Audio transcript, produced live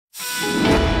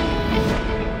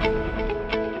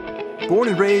Born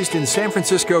and raised in San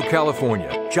Francisco,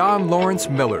 California, John Lawrence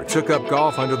Miller took up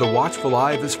golf under the watchful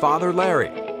eye of his father, Larry.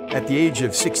 At the age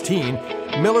of 16,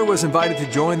 Miller was invited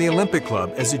to join the Olympic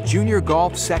Club as a junior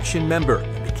golf section member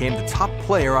and became the top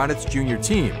player on its junior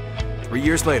team. 3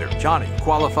 years later, Johnny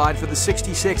qualified for the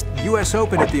 66th U.S.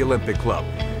 Open at the Olympic Club,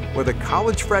 where the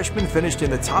college freshman finished in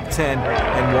the top 10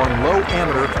 and won low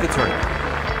amateur for the tournament.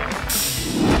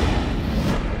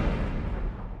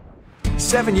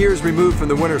 7 years removed from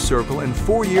the winner's circle and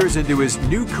 4 years into his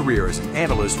new career as an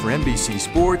analyst for NBC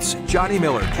Sports, Johnny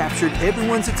Miller captured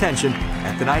everyone's attention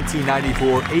at the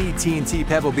 1994 AT&T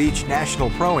Pebble Beach National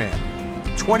Pro-Am.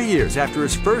 20 years after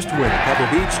his first win at Pebble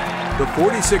Beach, the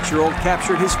 46-year-old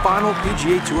captured his final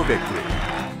PGA Tour victory.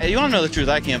 Hey, you want to know the truth?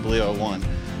 I can't believe I won.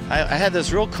 I had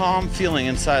this real calm feeling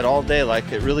inside all day, like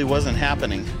it really wasn't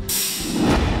happening.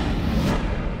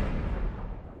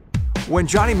 When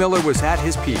Johnny Miller was at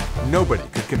his peak, nobody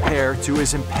could compare to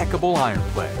his impeccable iron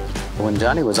play. When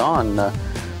Johnny was on,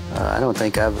 I don't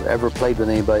think I've ever played with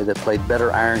anybody that played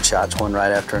better iron shots one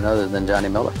right after another than Johnny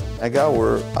Miller. I got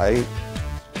where I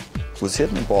was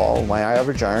hitting the ball. My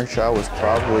average iron shot was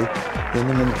probably in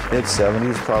the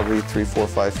mid-70s, probably 3, 4,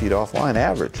 5 feet offline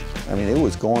average. I mean, it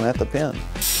was going at the pin.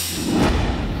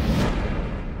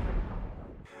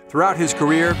 Throughout his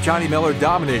career, Johnny Miller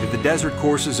dominated the desert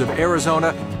courses of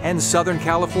Arizona and Southern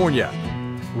California.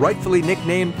 Rightfully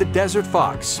nicknamed the Desert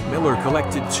Fox, Miller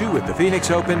collected 2 at the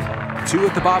Phoenix Open, 2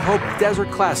 at the Bob Hope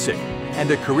Desert Classic, and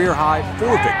a career-high 4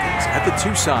 victories at the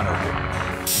Tucson Open.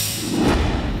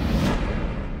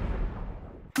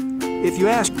 If you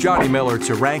ask Johnny Miller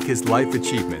to rank his life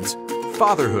achievements,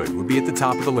 fatherhood would be at the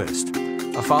top of the list.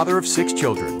 A father of 6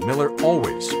 children, Miller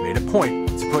always made a point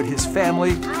to put his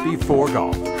family before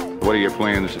golf. What are your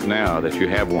plans now that you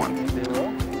have one?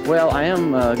 Well, I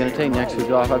am going to take next week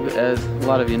off. As a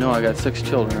lot of you know, I got 6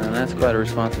 children, and that's quite a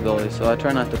responsibility. So I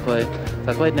try not to play. If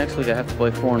I played next week, I have to play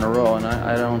 4 in a row, and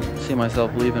I don't see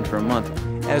myself leaving for a month.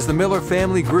 As the Miller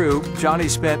family grew, Johnny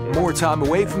spent more time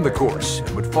away from the course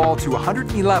and would fall to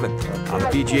 111th on the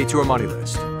PGA Tour money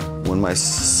list. When my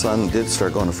son did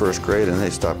start going to first grade and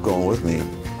they stopped going with me,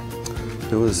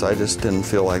 I just didn't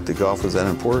feel like the golf was that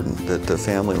important, that the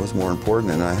family was more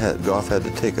important, and golf had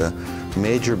to take a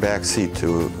major backseat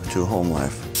to home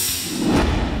life.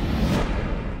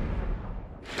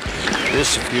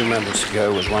 This, a few moments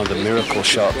ago, was one of the miracle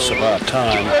shots of our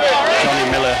time.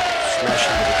 Johnny Miller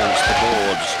smashing it against the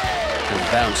boards and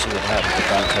bouncing it out of the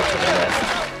bunker to the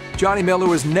left. Johnny Miller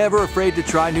was never afraid to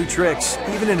try new tricks.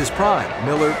 Even in his prime,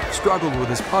 Miller struggled with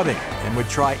his putting and would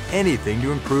try anything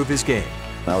to improve his game.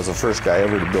 I was the first guy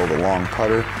ever to build a long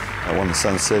putter. I won the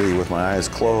Sun City with my eyes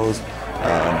closed.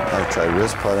 I've tried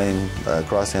wrist putting,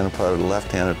 cross-handed putting,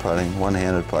 left-handed putting,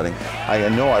 one-handed putting. I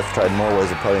know I've tried more ways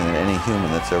of putting than any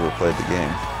human that's ever played the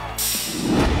game.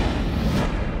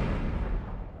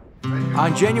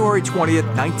 On January 20th,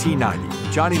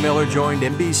 1990, Johnny Miller joined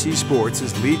NBC Sports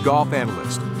as lead golf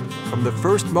analyst. From the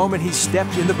first moment he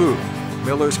stepped in the booth,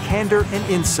 Miller's candor and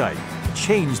insight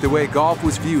changed the way golf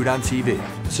was viewed on TV.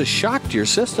 It's a shock to your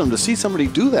system to see somebody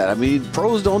do that. I mean,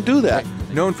 pros don't do that.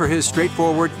 Known for his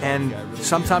straightforward and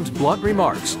sometimes blunt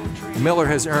remarks, Miller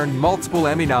has earned multiple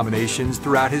Emmy nominations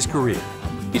throughout his career.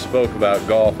 He spoke about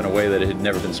golf in a way that it had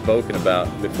never been spoken about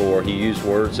before. He used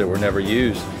words that were never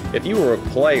used. If you were a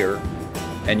player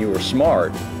and you were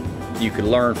smart, you could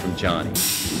learn from Johnny.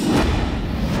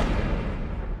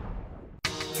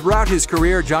 Throughout his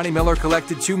career, Johnny Miller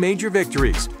collected 2 major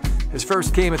victories. His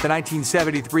first came at the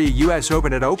 1973 U.S.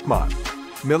 Open at Oakmont.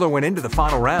 Miller went into the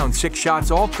final round 6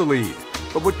 shots off the lead,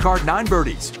 but would card 9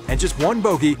 birdies and just 1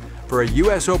 bogey for a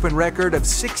U.S. Open record of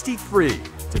 63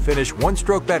 to finish 1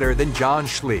 stroke better than John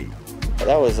Schley.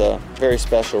 That was a very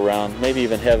special round, maybe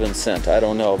even heaven sent, I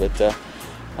don't know, but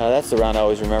that's the round I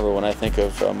always remember when I think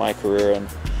of my career, and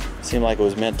it seemed like it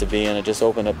was meant to be, and it just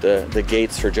opened up the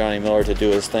gates for Johnny Miller to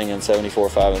do his thing in 74,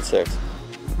 5, and 6.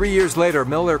 3 years later,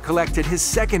 Miller collected his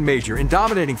 2nd major in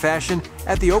dominating fashion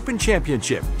at the Open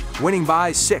Championship, winning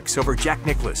by 6 over Jack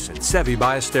Nicklaus and Seve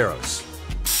Ballesteros.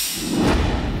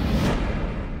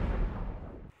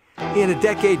 In a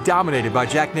decade dominated by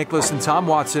Jack Nicklaus and Tom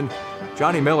Watson,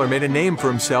 Johnny Miller made a name for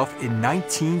himself in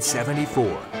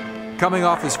 1974. Coming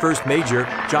off his first major,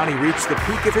 Johnny reached the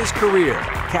peak of his career,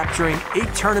 capturing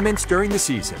 8 tournaments during the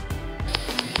season.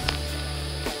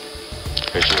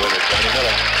 Official winner, Johnny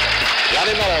Miller.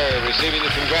 Johnny Miller receiving the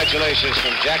congratulations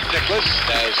from Jack Nicklaus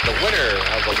as the winner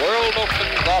of the World Open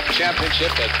Golf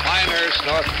Championship at Pinehurst,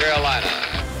 North Carolina.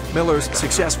 Miller's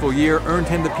successful year earned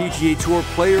him the PGA Tour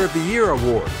Player of the Year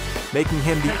award, making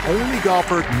him the only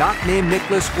golfer not named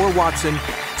Nicklaus or Watson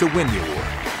to win the award.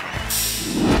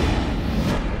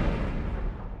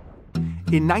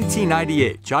 In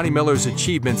 1998, Johnny Miller's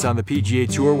achievements on the PGA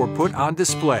Tour were put on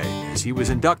display as he was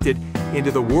inducted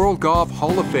into the World Golf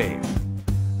Hall of Fame.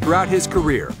 Throughout his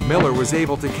career, Miller was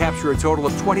able to capture a total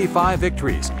of 25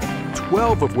 victories,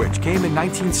 12 of which came in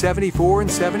 1974 and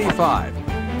 75,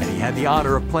 and he had the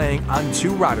honor of playing on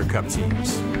 2 Ryder Cup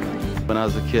teams. When I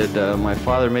was a kid, my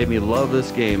father made me love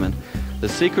this game, and the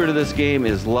secret of this game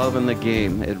is loving the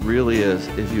game. It really is.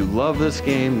 If you love this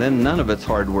game, then none of it's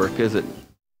hard work, is it?